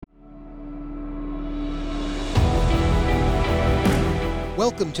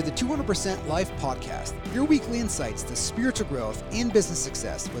Welcome to the 200% Life Podcast, your weekly insights to spiritual growth and business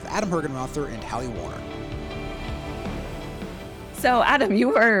success with Adam Hergenrother and Hallie Warner. So, Adam, you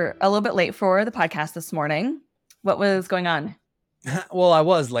were a little bit late for the podcast this morning. What was going on? Well, I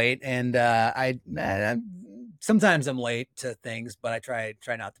was late, and sometimes I'm late to things, but I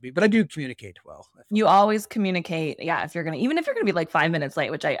try not to be. But I do communicate well. You always communicate, yeah. Even if you're gonna be like 5 minutes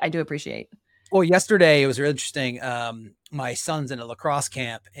late, which I do appreciate. Well, yesterday it was really interesting. My son's in a lacrosse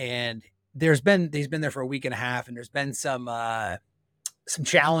camp, and he's been there for a week and a half, and there's been some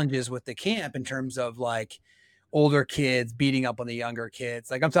challenges with the camp in terms of like older kids beating up on the younger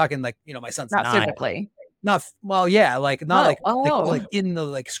kids. Like I'm talking like, my son's Not 9. physically. Not well, yeah, like not like in the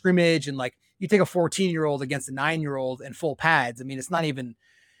like scrimmage, and like you take a 14-year-old against a 9-year-old in full pads. It's not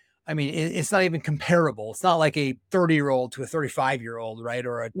even comparable. It's not like a 30-year-old to a 35-year-old, right?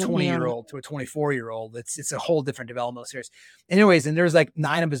 Or a 20-year-old to a 24-year-old. It's a whole different developmental series. Anyways, and there's like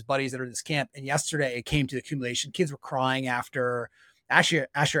 9 of his buddies that are in this camp. And yesterday it came to the accumulation. Kids were crying after. Asher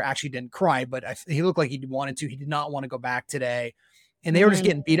actually didn't cry, but he looked like he wanted to. He did not want to go back today. And they were just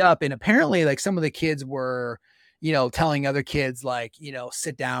getting beat up. And apparently like some of the kids were, telling other kids like,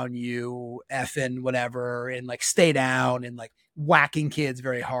 sit down, you effing whatever, and like stay down, and like whacking kids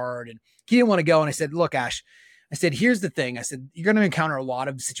very hard. And he didn't want to go. And I said, look, Ash, I said, here's the thing. I said, you're going to encounter a lot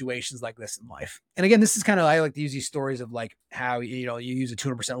of situations like this in life. And again, this is kind of, I like to use these stories of like how, you use a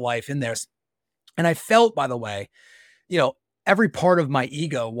 200% life in there. And I felt, by the way, every part of my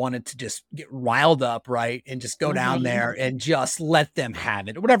ego wanted to just get riled up, right? And just go down there and just let them have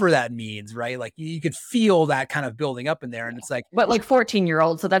it, whatever that means, right? Like you could feel that kind of building up in there. And it's like, but like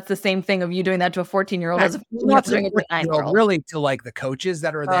 14-year-olds. So that's the same thing of you doing that to a 14-year-old as not doing it to 9-year-old, really, to like the coaches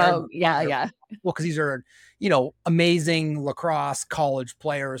that are there. Oh, yeah. Well, because these are, amazing lacrosse college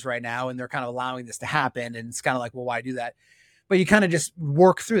players right now, and they're kind of allowing this to happen. And it's kind of like, well, why do that? But you kind of just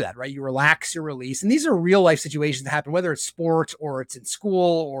work through that, right? You relax, you release. And these are real life situations that happen, whether it's sport or it's in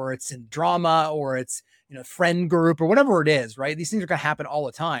school or it's in drama or it's, friend group or whatever it is, right? These things are going to happen all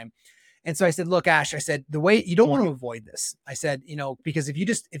the time. And so I said, look, Ash, I said, the way you don't want to avoid this. I said, because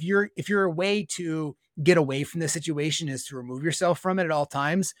if your way to get away from this situation is to remove yourself from it at all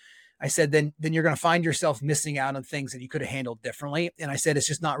times, I said, then you're going to find yourself missing out on things that you could have handled differently. And I said, it's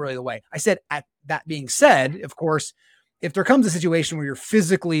just not really the way. I said, at that being said, of course, if there comes a situation where you're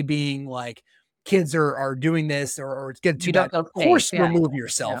physically being like kids are doing this or it's getting too bad, of course, remove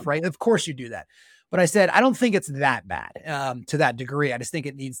yourself, right? Of course you do that. But I said, I don't think it's that bad to that degree. I just think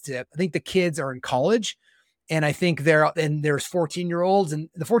I think the kids are in college, and I think there's 14-year-olds, and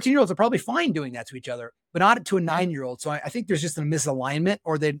the 14-year-olds are probably fine doing that to each other, but not to a 9-year-old. So I think there's just a misalignment,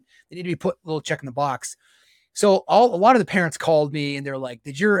 or they need to be put a little check in the box. So a lot of the parents called me and they're like,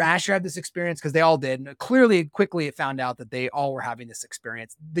 did your Asher have this experience? Because they all did. And quickly it found out that they all were having this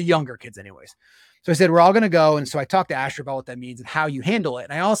experience, the younger kids anyways. So I said, we're all going to go. And so I talked to Asher about what that means and how you handle it.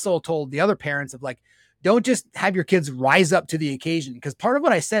 And I also told the other parents of like, don't just have your kids rise up to the occasion. Because part of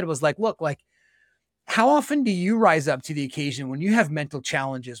what I said was like, look, like, how often do you rise up to the occasion when you have mental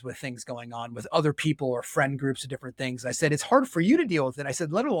challenges with things going on with other people or friend groups or different things? I said, it's hard for you to deal with it. I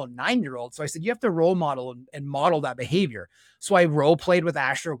said, let alone a 9-year-old. So I said, you have to role model and model that behavior. So I role played with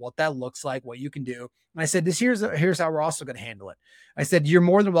Asher, what that looks like, what you can do. And I said, here's how we're also going to handle it. I said, you're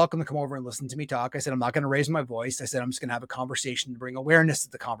more than welcome to come over and listen to me talk. I said, I'm not going to raise my voice. I said, I'm just going to have a conversation to bring awareness to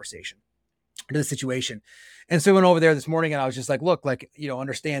the conversation, to the situation. And so I went over there this morning and I was just like, look, like,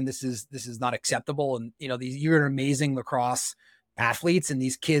 understand this is not acceptable. And, you're an amazing lacrosse athletes, and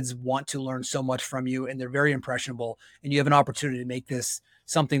these kids want to learn so much from you, and they're very impressionable, and you have an opportunity to make this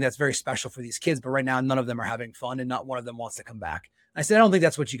something that's very special for these kids. But right now, none of them are having fun, and not one of them wants to come back. I said, I don't think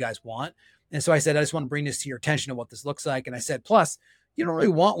that's what you guys want. And so I said, I just want to bring this to your attention of what this looks like. And I said, plus, you don't really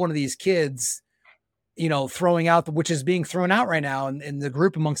want one of these kids throwing out, which is being thrown out right now in the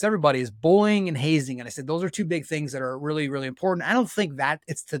group amongst everybody, is bullying and hazing. And I said, those are two big things that are really, really important. I don't think that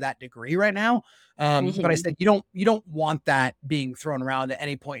it's to that degree right now. But I said, you don't want that being thrown around at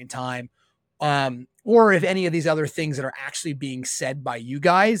any point in time. Or if any of these other things that are actually being said by you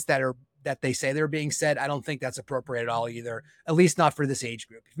guys that they say they're being said, I don't think that's appropriate at all either, at least not for this age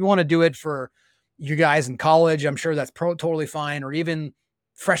group. If you want to do it for you guys in college, I'm sure that's totally fine. Or even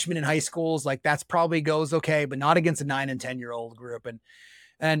freshmen in high schools, like that's probably goes okay, but not against a 9 and 10-year-old group.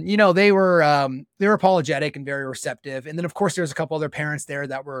 And they were apologetic and very receptive. And then of course there's a couple other parents there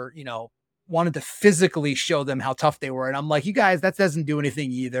that were, wanted to physically show them how tough they were. And I'm like, you guys, that doesn't do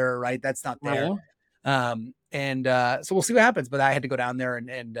anything either, right? That's not there. So we'll see what happens, but I had to go down there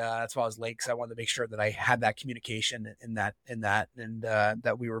and that's why I was late. Cause I wanted to make sure that I had that communication and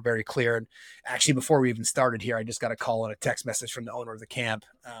that we were very clear. And actually before we even started here, I just got a call and a text message from the owner of the camp,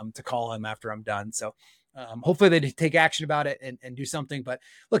 to call him after I'm done. So, hopefully they take action about it and do something. But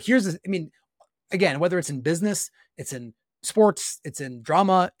look, again, whether it's in business, it's in sports, it's in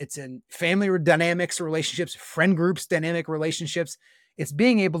drama, it's in family dynamics, relationships, friend groups, dynamic relationships. It's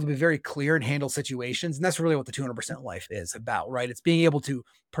being able to be very clear and handle situations. And that's really what the 200% life is about, right? It's being able to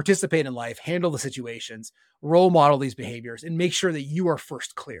participate in life, handle the situations, role model these behaviors, and make sure that you are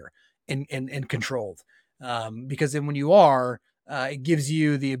first clear and controlled. Because then when you are, it gives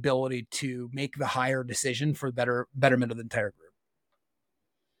you the ability to make the higher decision for betterment of the entire group.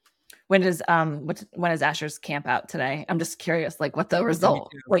 When is Asher's camp out today? I'm just curious, like what the result.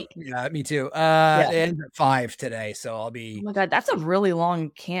 Wait. Yeah, me too. It ends at 5 today, so I'll be. Oh my God, that's a really long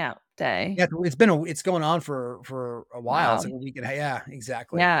camp day. Yeah, it's going on for a while. Wow. It's like a week and yeah,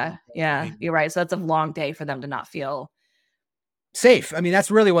 exactly. Yeah, you're right. So that's a long day for them to not feel safe. I mean,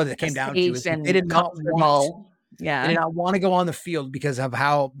 that's really what it came down to. Is they did not want. Yeah. They did not want to go on the field because of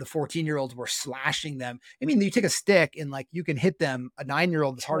how the 14-year-olds were slashing them. I mean, you take a stick and like you can hit them, a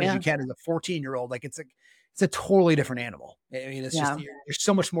 9-year-old as hard as you can as a 14-year-old. Like it's a totally different animal. I mean, it's just you're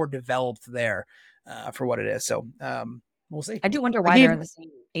so much more developed there for what it is. So we'll see. I do wonder why they're in the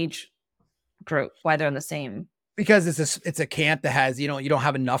same age group. Why they're in the same. Because it's a camp that has, you don't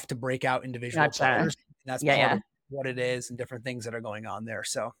have enough to break out individual players. And that's part of what it is and different things that are going on there.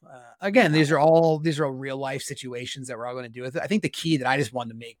 So again, these are all real life situations that we're all going to do with it. I think the key that I just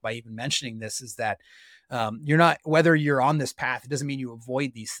wanted to make by even mentioning this is that whether you're on this path, it doesn't mean you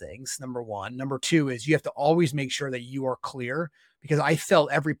avoid these things. Number one. Number two is you have to always make sure that you are clear, because I felt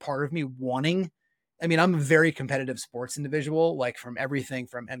every part of me wanting. I mean, I'm a very competitive sports individual, like from everything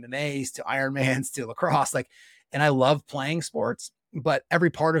from MMAs to Ironmans to lacrosse, and I love playing sports, but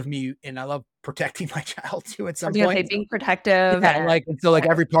every part of me, and I love protecting my child too at some point. Being protective. Yeah,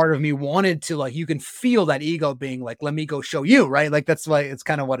 every part of me wanted to, you can feel that ego being like, let me go show you, right? Like, that's why it's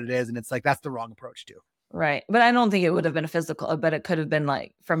kind of what it is. And it's like, that's the wrong approach too. Right. But I don't think it would have been a physical, but it could have been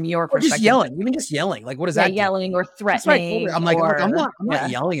like from your perspective. Just yelling, even just yelling. Like, what is that? Yelling or threatening. I'm like, I'm not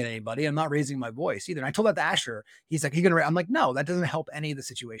yelling at anybody. I'm not raising my voice either. And I told that to Asher. He's like, I'm like, no, that doesn't help any of the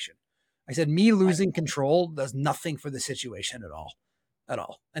situation. I said, me losing control does nothing for the situation at all.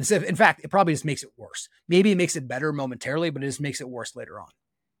 And so, in fact, it probably just makes it worse. Maybe it makes it better momentarily, but it just makes it worse later on.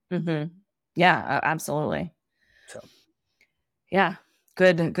 Mm-hmm. Yeah, absolutely. So, yeah,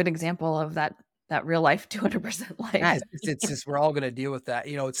 good example of that real life 200% life. Yeah, it's just, we're all going to deal with that.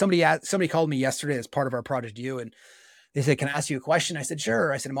 Somebody called me yesterday as part of our Project U, and they said, "Can I ask you a question?" I said,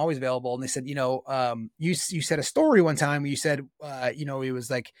 "Sure." I said, "I'm always available." And they said, you said a story one time where you said, he was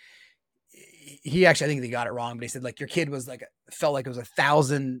like, he actually, I think they got it wrong, but he said like your kid was like, felt like it was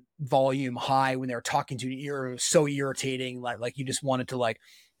 1,000 volume high when they were talking to you. It was so irritating. Like you just wanted to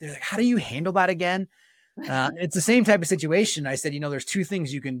they're like, how do you handle that again? It's the same type of situation. I said, there's two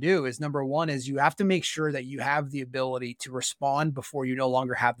things you can do. Is number one is you have to make sure that you have the ability to respond before you no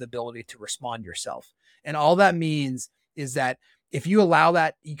longer have the ability to respond yourself. And all that means is that if you allow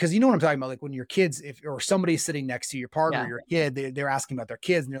that, because you know what I'm talking about, like when your kids, or somebody's sitting next to your partner, your kid, they're asking about their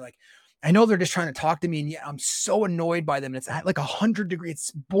kids and they're like, I know they're just trying to talk to me, and yet I'm so annoyed by them. And it's like 100 degrees, it's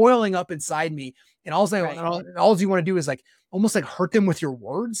boiling up inside me. And all you want to do is almost hurt them with your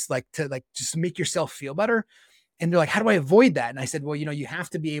words, to just make yourself feel better. And they're like, how do I avoid that? And I said, well, you have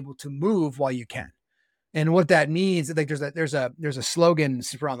to be able to move while you can. And what that means, like there's a slogan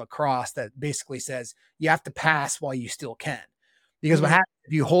around lacrosse that basically says you have to pass while you still can. Because what happens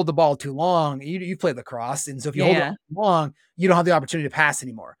if you hold the ball too long, you play lacrosse. And so if you hold it too long, you don't have the opportunity to pass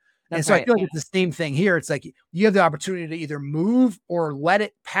anymore. And so I feel like it's the same thing here. It's like you have the opportunity to either move or let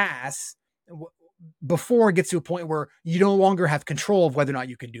it pass before it gets to a point where you no longer have control of whether or not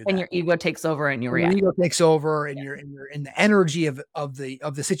you can do that. And your ego takes over and you react. Your ego takes over and the energy of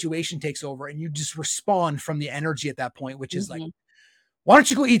the situation takes over, and you just respond from the energy at that point, which is like, why don't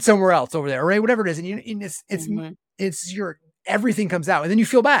you go eat somewhere else over there, right? Whatever it is. And it's your, everything comes out, and then you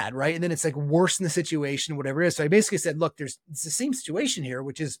feel bad, right? And then it's like worse in the situation, whatever it is. So I basically said, look, it's the same situation here,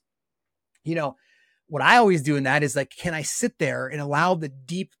 which is, what I always do in that is like, can I sit there and allow the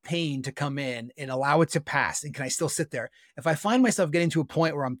deep pain to come in and allow it to pass? And can I still sit there? If I find myself getting to a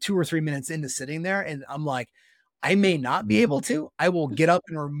point where I'm 2 or 3 minutes into sitting there and I'm like, I may not be able to, I will get up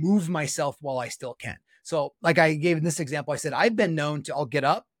and remove myself while I still can. So like I gave in this example, I said, I've been known to, I'll get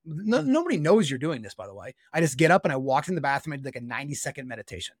up. Nobody knows you're doing this, by the way. I just get up and I walked in the bathroom. I did like a 90-second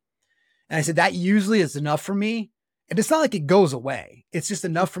meditation. And I said, that usually is enough for me. And it's not like it goes away. It's just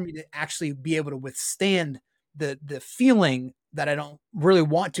enough for me to actually be able to withstand the feeling that I don't really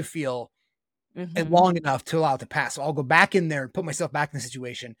want to feel and Mhm. long enough to allow it to pass. So I'll go back in there and put myself back in the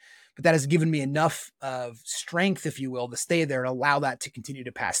situation, but that has given me enough of strength, if you will, to stay there and allow that to continue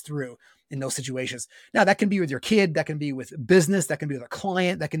to pass through in those situations. Now that can be with your kid, that can be with business, that can be with a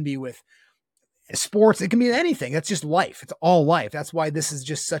client, that can be with sports. It can be anything. That's just life. It's all life. That's why this is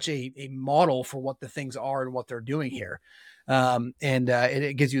just such a model for what the things are and what they're doing here.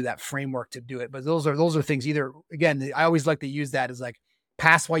 It gives you that framework to do it. But those are things either, again, I always like to use that as like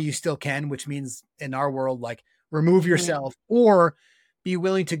pass while you still can, which means in our world, like remove Mhm. yourself or be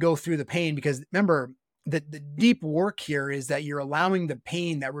willing to go through the pain. Because remember, the deep work here is that you're allowing the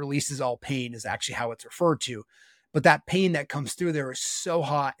pain that releases all pain is actually how it's referred to. But that pain that comes through there is so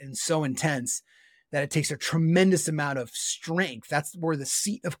hot and so intense that it takes a tremendous amount of strength. That's where the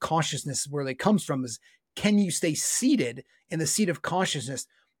seat of consciousness, where it comes from, is can you stay seated in the seat of consciousness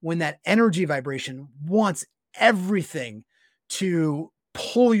when that energy vibration wants everything to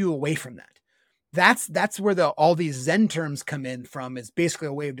pull you away from that? That's where all these Zen terms come in from. Is basically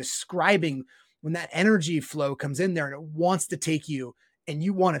a way of describing when that energy flow comes in there and it wants to take you and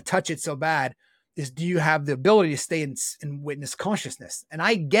you want to touch it so bad. Is do you have the ability to stay in witness consciousness? And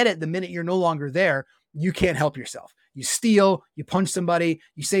I get it. The minute you're no longer there, you can't help yourself. You steal, you punch somebody,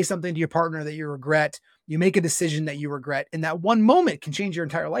 you say something to your partner that you regret, you make a decision that you regret. And that one moment can change your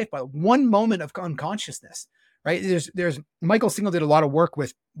entire life by one moment of unconsciousness, right? There's Michael Single did a lot of work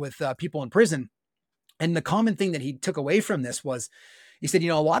with people in prison. And the common thing that he took away from this was he said,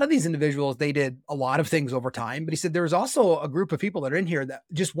 a lot of these individuals, they did a lot of things over time, but he said, there was also a group of people that are in here that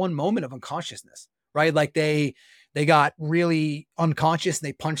just one moment of unconsciousness, right? Like they got really unconscious and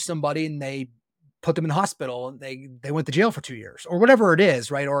they punched somebody and they put them in the hospital and they went to jail for 2 years or whatever it is.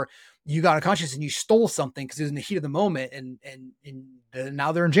 Right. Or you got unconscious and you stole something because it was in the heat of the moment and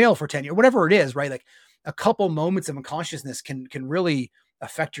now they're in jail for 10 years, whatever it is. Right. Like a couple moments of unconsciousness can really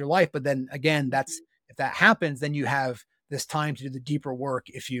affect your life. But then again, if that happens, then you have this time to do the deeper work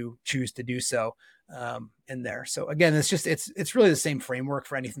if you choose to do so in there. So again, it's really the same framework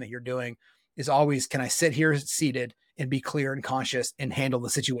for anything that you're doing. Is always, can I sit here seated and be clear and conscious and handle the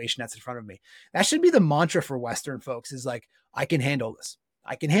situation that's in front of me? That should be the mantra for Western folks, is like, I can handle this.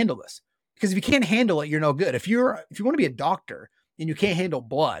 I can handle this. Because if you can't handle it, you're no good. If you want to be a doctor and you can't handle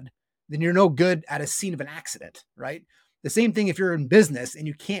blood, then you're no good at a scene of an accident, right? The same thing if you're in business and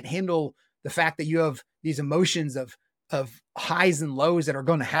you can't handle the fact that you have these emotions of highs and lows that are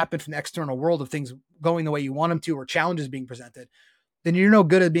going to happen from the external world, of things going the way you want them to, or challenges being presented, then you're no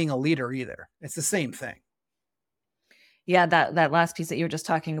good at being a leader either. It's the same thing. Yeah, that last piece that you were just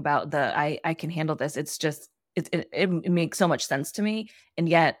talking about, the I can handle this. It's just it makes so much sense to me. And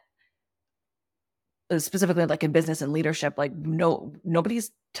yet, specifically like in business and leadership, like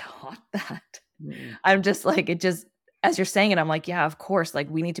nobody's taught that. Mm-mm. I'm just like, it just, as you're saying it, I'm like, yeah, of course, like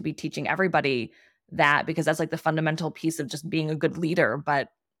we need to be teaching everybody that, because that's like the fundamental piece of just being a good leader. But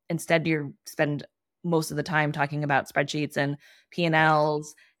instead you spend most of the time talking about spreadsheets and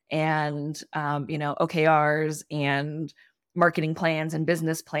P&Ls and OKRs and marketing plans and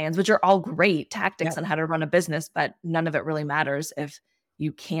business plans, which are all great Yeah. tactics on how to run a business, but none of it really matters if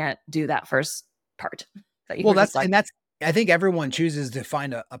you can't do that first part that you Well, were just like. I think everyone chooses to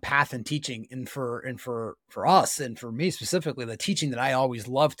find a path in teaching, and for us and for me specifically, the teaching that I always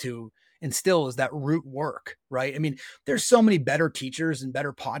love to instill is that root work, right? I mean, there's so many better teachers and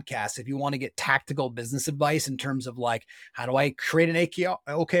better podcasts if you want to get tactical business advice in terms of like, how do I create an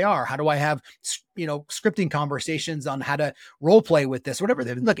OKR? How do I have, scripting conversations on how to role play with this, whatever.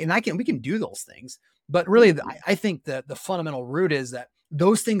 Look, and we can do those things, but really, I think that the fundamental root is that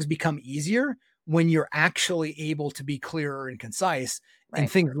those things become easier when you're actually able to be clearer and concise, and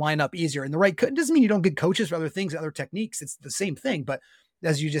Right. things line up easier. And it doesn't mean you don't get coaches for other things, other techniques. It's the same thing. But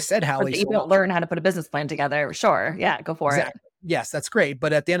as you just said, Or Hallie, that you so don't learn how to put a business plan together. Sure. Yeah, go for it. exactly. Yes, that's great.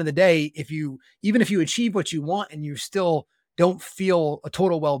 But at the end of the day, even if you achieve what you want and you still don't feel a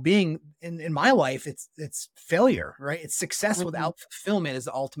total well-being in my life, it's failure, right? It's success Mhm. without fulfillment is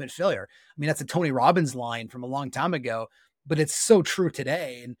the ultimate failure. I mean, that's a Tony Robbins line from a long time ago, but it's so true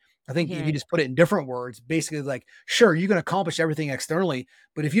today. And I think if you Mhm. just put it in different words, basically like, sure, you can accomplish everything externally,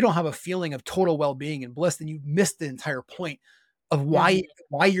 but if you don't have a feeling of total well-being and bliss, then you missed the entire point of Mhm.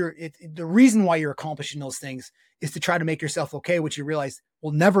 the reason why you're accomplishing those things is to try to make yourself okay, which you realize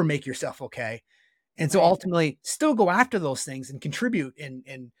will never make yourself okay. And so Right. ultimately still go after those things and contribute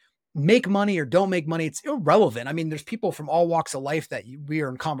and make money or don't make money. It's irrelevant. I mean, there's people from all walks of life that we are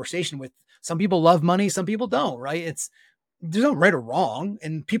in conversation with. Some people love money, some people don't, right? there's no right or wrong.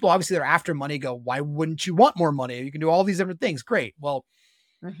 And people obviously that are after money go, why wouldn't you want more money? You can do all these different things. Great. Well,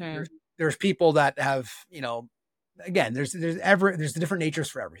 Mhm. there's people that have, again, there's the different natures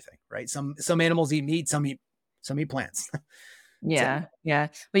for everything, right? Some animals eat meat, some eat plants. Yeah. Yeah.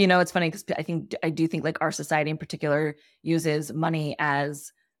 But it's funny because I do think like our society in particular uses money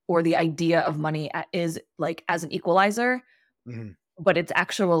as, or the idea of money is like as an equalizer, Mhm. but it's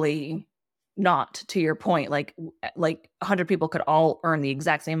actually not, to your point. Like 100 people could all earn the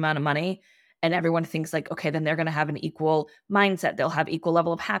exact same amount of money, and everyone thinks like, okay, then they're going to have an equal mindset. They'll have equal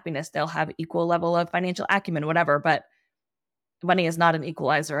level of happiness. They'll have equal level of financial acumen, whatever. But money is not an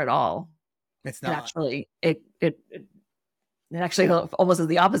equalizer at all. It's It not. actually, it actually almost is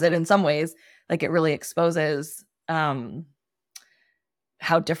the opposite in some ways. Like, it really exposes how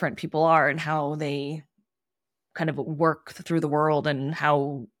different people are and how they kind of work through the world and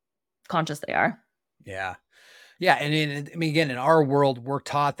how conscious they are. Yeah. Yeah. And I mean, again, in our world, we're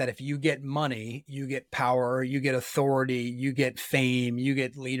taught that if you get money, you get power, you get authority, you get fame, you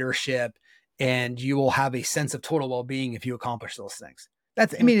get leadership, and you will have a sense of total well-being if you accomplish those things.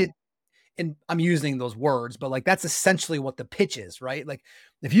 That's, I mean, and I'm using those words, but like, that's essentially what the pitch is, right? Like,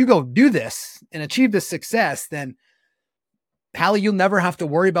 if you go do this and achieve this success, then Hallie, you'll never have to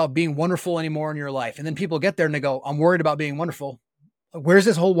worry about being wonderful anymore in your life. And then people get there and they go, I'm worried about being wonderful. Where's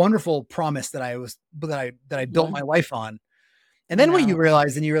this whole wonderful promise that I built my life on? And then what you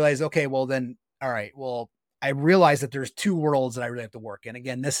realize, okay, well then, all right, well, I realize that there's two worlds that I really have to work in.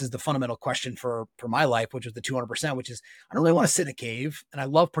 Again, this is the fundamental question for my life, which is the 200%, which is I don't really want to sit in a cave, and I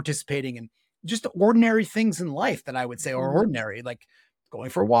love participating in just ordinary things in life that I would say are ordinary, like going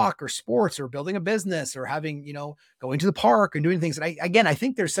for a walk or sports or building a business or having, going to the park and doing things. And I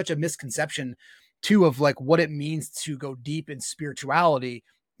think there's such a misconception too of like what it means to go deep in spirituality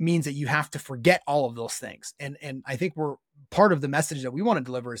means that you have to forget all of those things. And I think we're part of the message that we want to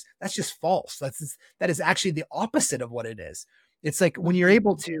deliver is that's just false. That is actually the opposite of what it is. It's like when you're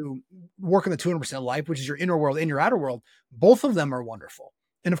able to work on the 200% life, which is your inner world and your outer world, both of them are wonderful.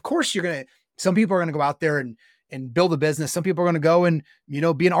 And of course some people are going to go out there and build a business. Some people are going to go and,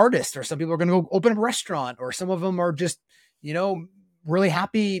 be an artist, or some people are going to go open a restaurant, or some of them are just, really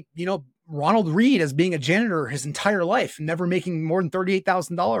happy, Ronald Reed as being a janitor his entire life, never making more than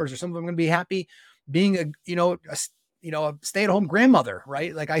 $38,000, or some of them are going to be happy being a stay-at-home grandmother,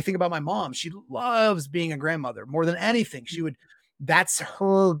 right? Like I think about my mom, she loves being a grandmother more than anything. That's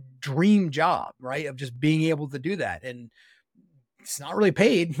her dream job, right? Of just being able to do that. And it's not really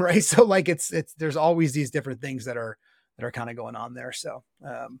paid, right? So like there's always these different things that are kind of going on there. So,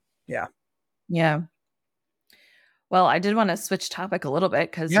 yeah. Yeah. Well, I did want to switch topic a little bit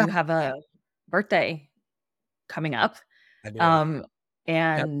because you have a birthday coming up. I do.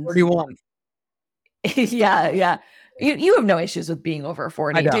 And 31. yeah. You have no issues with being over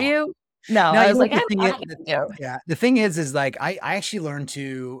 40, do you? No, I was like, the thing is like, I actually learned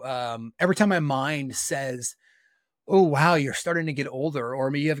to, every time my mind says, oh, wow, you're starting to get older, or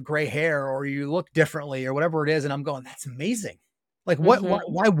maybe you have gray hair, or you look differently, or whatever it is. And I'm going, that's amazing. Like why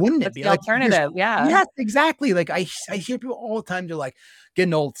wouldn't it be the like alternative? Yeah. Yes, exactly. Like I hear people all the time. They're like,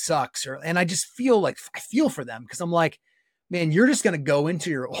 getting old sucks. And I just feel like I feel for them. Cause I'm like, man, you're just going to go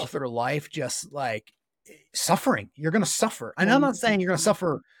into your older life, just like suffering. You're going to suffer. And I'm not saying you're going to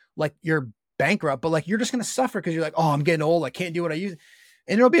suffer like you're bankrupt, but like, you're just going to suffer. Cause you're like, oh, I'm getting old. I can't do what I used.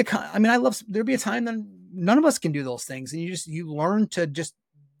 And there'll be there'll be a time that none of us can do those things. And you learn to just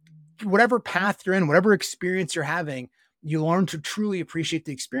whatever path you're in, whatever experience you're having, you learn to truly appreciate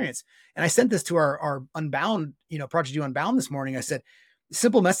the experience. And I sent this to our Unbound, Project U Unbound this morning. I said, the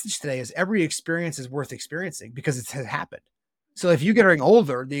simple message today is every experience is worth experiencing because it has happened. So if you're getting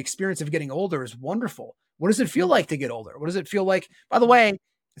older, the experience of getting older is wonderful. What does it feel like to get older? What does it feel like? By the way,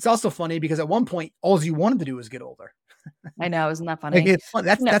 it's also funny because at one point, all you wanted to do was get older. I know. Isn't that funny? Like it's fun.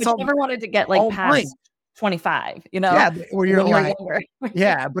 That's all. Never wanted to get like past 25, Yeah. Where you're like, younger.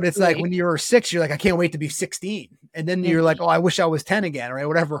 Yeah. But it's like when you were 6, you're like, I can't wait to be 16. And then you're like, oh, I wish I was 10 again, or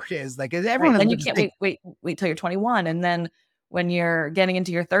whatever it is. Like everyone. Then you can't wait till you're 21. And then when you're getting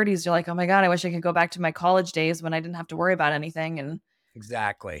into your 30s, you're like, oh my God, I wish I could go back to my college days when I didn't have to worry about anything. And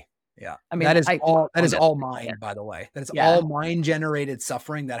exactly. Yeah. I mean, that is all mind, by the way. That is all mind generated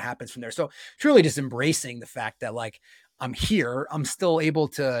suffering that happens from there. So truly just embracing the fact that like, I'm here, I'm still able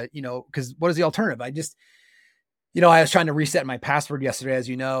to, because what is the alternative? I was trying to reset my password yesterday, as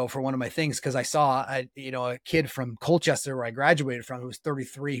for one of my things, because I saw a kid from Colchester where I graduated from, who was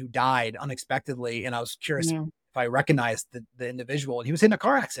 33, who died unexpectedly. And I was curious if I recognized the individual, and he was in a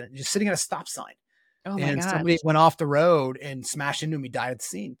car accident, just sitting at a stop sign. Oh my God. Somebody went off the road and smashed into him. He died at the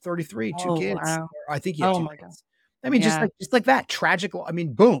scene. 33, two kids. Wow. I think he had 2 kids. I mean, Yeah. just like that tragic. I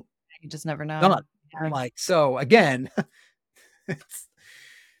mean, boom, You just never know. done. Yeah. Like, so again, it's,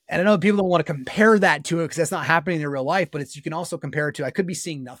 and I know people don't want to compare that to it because that's not happening in real life, but you can also compare it to, I could be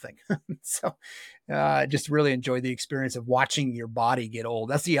seeing nothing. So, just really enjoy the experience of watching your body get old.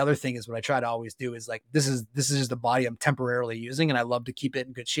 That's the other thing is what I try to always do is like, this is just the body I'm temporarily using. And I love to keep it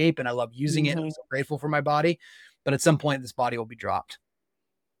in good shape and I love using it. I'm Mhm. so grateful for my body, but at some point this body will be dropped.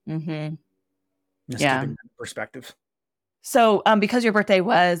 Mhm. Just Yeah. keeping that in perspective. So, because your birthday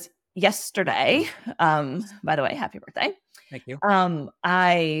was yesterday, by the way, happy birthday. Thank you.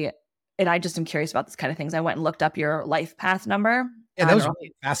 I just am curious about this kind of things. I went and looked up your life path number. Yeah, I that don't was know.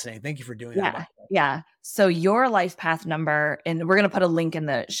 really fascinating. Thank you for doing that. Yeah. Yeah. So your life path number, and we're going to put a link in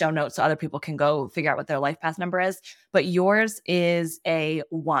the show notes so other people can go figure out what their life path number is. But yours is a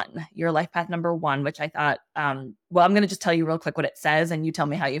 1, your life path number 1, which I thought, well, I'm going to just tell you real quick what it says and you tell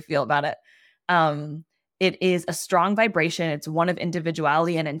me how you feel about it. It is a strong vibration. It's one of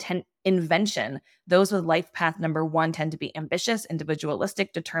individuality and invention. Those with life path number 1 tend to be ambitious,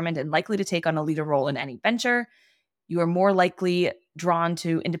 individualistic, determined, and likely to take on a leader role in any venture. You are more likely drawn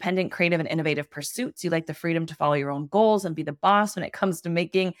to independent, creative, and innovative pursuits. You like the freedom to follow your own goals and be the boss when it comes to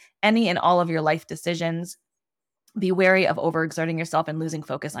making any and all of your life decisions. Be wary of overexerting yourself and losing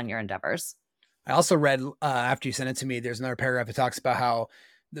focus on your endeavors. I also read after you sent it to me, there's another paragraph that talks about how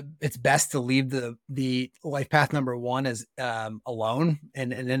it's best to leave the life path number 1 as alone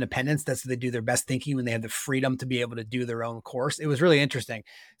and independence. That's what they do their best thinking when they have the freedom to be able to do their own course. It was really interesting.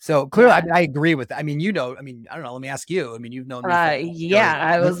 So clearly, I agree with that. I mean, I don't know. Let me ask you. I mean, you've known me.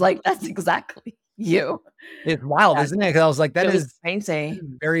 I was like, that's exactly you. It's wild, isn't it? Because I was like, that is crazy.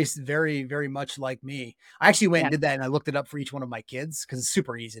 very, very, very much like me. I actually went and did that and I looked it up for each one of my kids because it's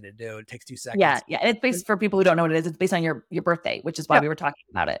super easy to do. It takes 2 seconds. Yeah. And it's based, for people who don't know what it is, it's based on your birthday, which is why we were talking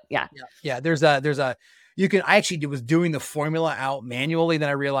about it. Yeah. There's I actually was doing the formula out manually. Then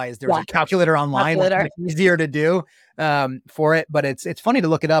I realized there's a calculator online, which is easier to do for it. But it's funny to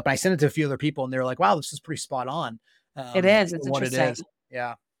look it up. And I sent it to a few other people and they're like, wow, this is pretty spot on. It is. It's what interesting. it is.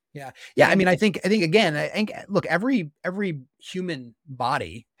 Yeah. I mean, I think again, look, every human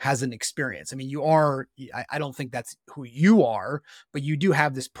body has an experience. I mean, I don't think that's who you are, but you do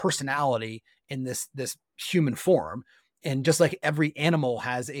have this personality in this human form. And just like every animal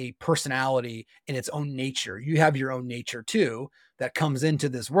has a personality in its own nature, you have your own nature too, that comes into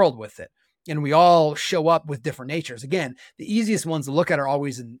this world with it. And we all show up with different natures. Again, the easiest ones to look at are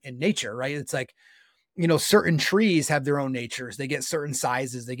always in nature, right? It's like, certain trees have their own natures. They get certain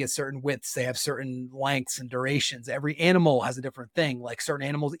sizes, they get certain widths, they have certain lengths and durations. Every animal has a different thing. Like certain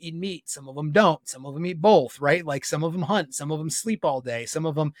animals eat meat, some of them don't, some of them eat both, right? Like some of them hunt, some of them sleep all day, some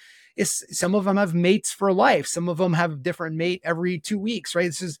of them have mates for life, some of them have a different mate every 2 weeks,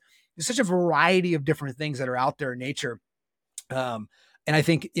 right? There's such a variety of different things that are out there in nature. And I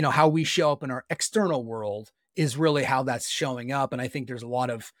think, how we show up in our external world is really how that's showing up. And I think there's a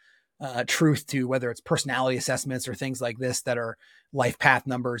lot of truth to whether it's personality assessments or things like this that are life path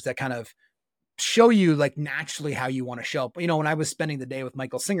numbers that kind of show you like naturally how you want to show up. When I was spending the day with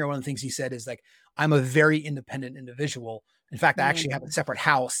Michael Singer, one of the things he said is like, I'm a very independent individual. In fact, I actually have a separate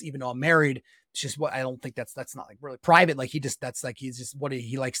house, even though I'm married. It's just what I don't think that's not like really private. Like he's just what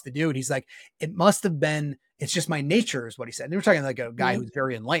he likes to do. And he's like, it must have been, it's just my nature is what he said. And we're talking like a guy who's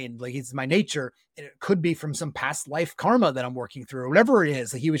very enlightened. Like it's my nature. And it could be from some past life karma that I'm working through or whatever it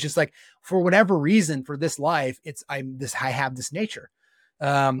is. Like he was just like, for whatever reason for this life, I have this nature.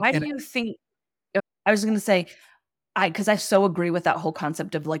 Why do you think, I was going to say, because I so agree with that whole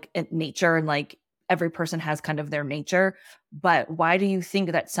concept of like nature and like every person has kind of their nature. But why do you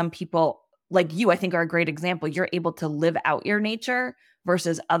think that some people like you, I think, are a great example? You're able to live out your nature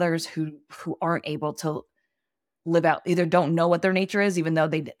versus others who aren't able to live out, either don't know what their nature is, even though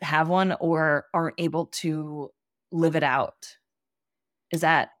they have one, or aren't able to live it out. Is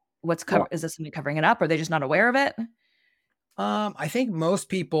that is this somebody covering it up? Or are they just not aware of it? I think most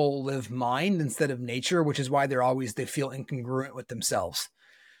people live mind instead of nature, which is why they feel incongruent with themselves.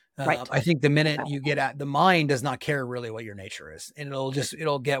 Right. I think the minute you get at the mind does not care really what your nature is. And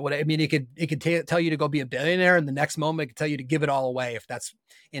it'll get what, I mean, it could tell you to go be a billionaire. And the next moment it could tell you to give it all away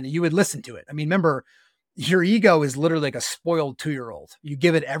and you would listen to it. I mean, remember your ego is literally like a spoiled 2-year-old. You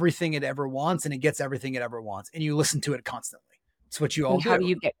give it everything it ever wants and it gets everything it ever wants. And you listen to it constantly. It's what you all do. How do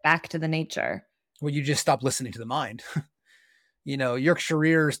you get back to the nature? Well, you just stop listening to the mind. Your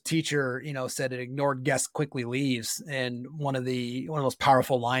career's teacher, said an ignored guest quickly leaves. And one of the most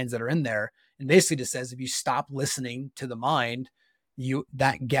powerful lines that are in there, and basically just says, if you stop listening to the mind,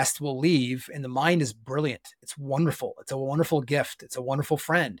 that guest will leave. And the mind is brilliant. It's wonderful. It's a wonderful gift. It's a wonderful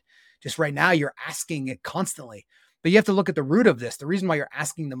friend. Just right now, you're asking it constantly. But you have to look at the root of this. The reason why you're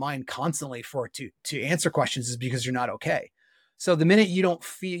asking the mind constantly for it to answer questions is because you're not okay. So the minute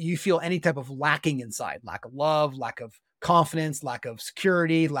you feel any type of lacking inside, lack of love, lack of confidence, lack of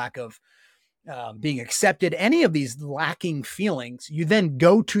security, lack of being accepted, any of these lacking feelings, you then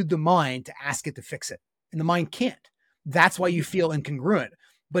go to the mind to ask it to fix it. And the mind can't. That's why you feel incongruent.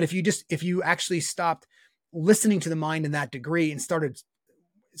 But if you actually stopped listening to the mind in that degree and started,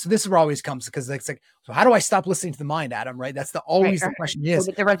 so this is where always comes, because it's like, so how do I stop listening to the mind, Adam? Right? That's always the question is.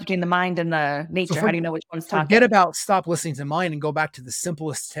 The difference between the mind and the nature. How do you know which one's talking? Forget about stop listening to the mind and go back to the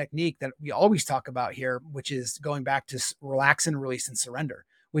simplest technique that we always talk about here, which is going back to relax and release and surrender,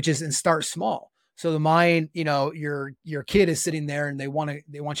 which is, and start small. So the mind, your kid is sitting there and they want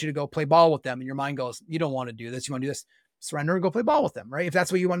you to go play ball with them. And your mind goes, you don't want to do this. You want to do this. Surrender and go play ball with them. Right? If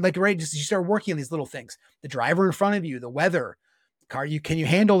that's what you want, just you start working on these little things, the driver in front of you, the weather, car, can you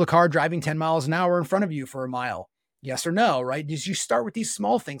handle the car driving 10 miles an hour in front of you for a mile? Yes or no, right? You start with these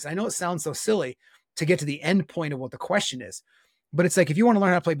small things. I know it sounds so silly to get to the end point of what the question is, but it's like, if you want to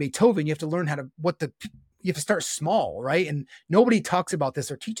learn how to play Beethoven, you have to learn you have to start small, right? And nobody talks about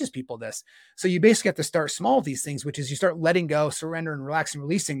this or teaches people this. So you basically have to start small with these things, which is you start letting go, surrender, and relax and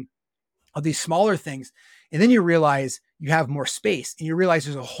releasing of these smaller things. And then you realize you have more space and you realize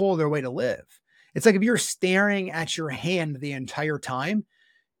there's a whole other way to live. It's like if you're staring at your hand the entire time,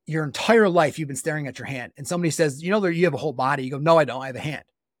 your entire life, you've been staring at your hand, and somebody says, you have a whole body. You go, no, I don't. I have a hand.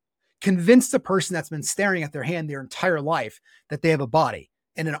 Convince the person that's been staring at their hand their entire life that they have a body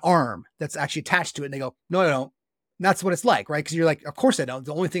and an arm that's actually attached to it. And they go, no, I don't. And that's what it's like, right? Because you're like, of course I don't.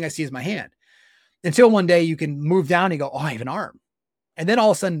 The only thing I see is my hand. Until one day you can move down and go, oh, I have an arm. And then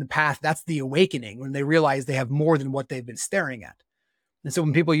all of a sudden the path, that's the awakening, when they realize they have more than what they've been staring at. And so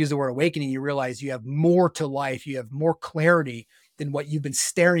when people use the word awakening, you realize you have more to life. You have more clarity than what you've been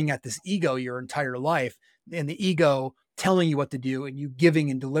staring at, this ego your entire life, and the ego telling you what to do and you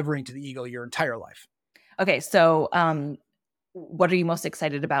giving and delivering to the ego your entire life. Okay. So, what are you most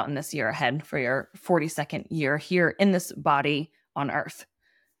excited about in this year ahead for your 42nd year here in this body on Earth?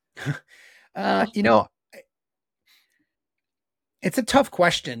 It's a tough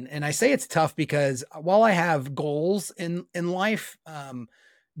question. And I say it's tough because while I have goals in life,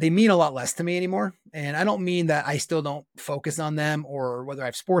 they mean a lot less to me anymore. And I don't mean that I still don't focus on them, or whether I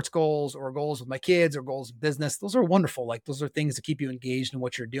have sports goals or goals with my kids or goals in business. Those are wonderful. Like, those are things to keep you engaged in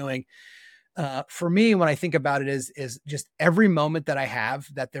what you're doing. For me, when I think about it, is just every moment that I have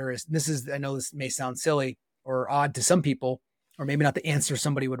that there is, I know this may sound silly or odd to some people, or maybe not the answer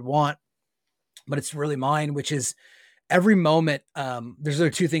somebody would want, but it's really mine, which is every moment.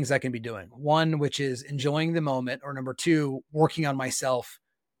 There's two things I can be doing. One, which is enjoying the moment, or number two, working on myself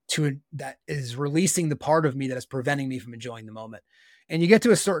that is releasing the part of me that is preventing me from enjoying the moment. And you get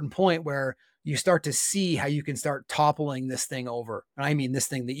to a certain point where you start to see how you can start toppling this thing over. And I mean, this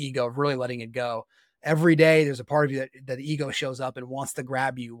thing, the ego, really letting it go. Every day there's a part of you that the ego shows up and wants to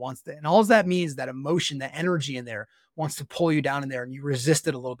grab you, and all that means, that emotion, that energy in there wants to pull you down in there, and you resist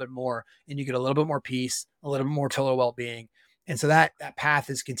it a little bit more, and you get a little bit more peace, a little bit more total well-being. And so that path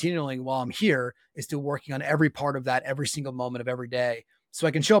is continuing while I'm here, is to working on every part of that, every single moment of every day, so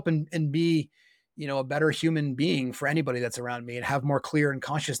I can show up and be, a better human being for anybody that's around me, and have more clear and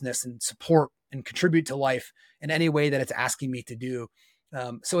consciousness and support and contribute to life in any way that it's asking me to do.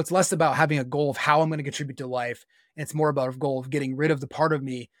 So it's less about having a goal of how I'm going to contribute to life. And it's more about a goal of getting rid of the part of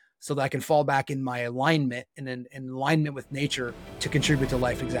me so that I can fall back in my alignment and in alignment with nature to contribute to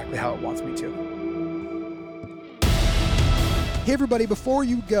life exactly how it wants me to. Hey everybody, before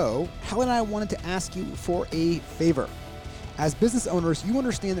you go, Helen and I wanted to ask you for a favor. As business owners, you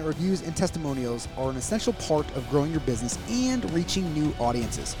understand that reviews and testimonials are an essential part of growing your business and reaching new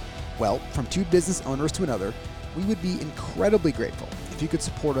audiences. Well, from two business owners to another, we would be incredibly grateful if you could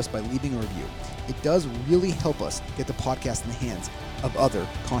support us by leaving a review. It does really help us get the podcast in the hands of other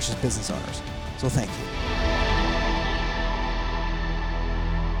conscious business owners. So thank you.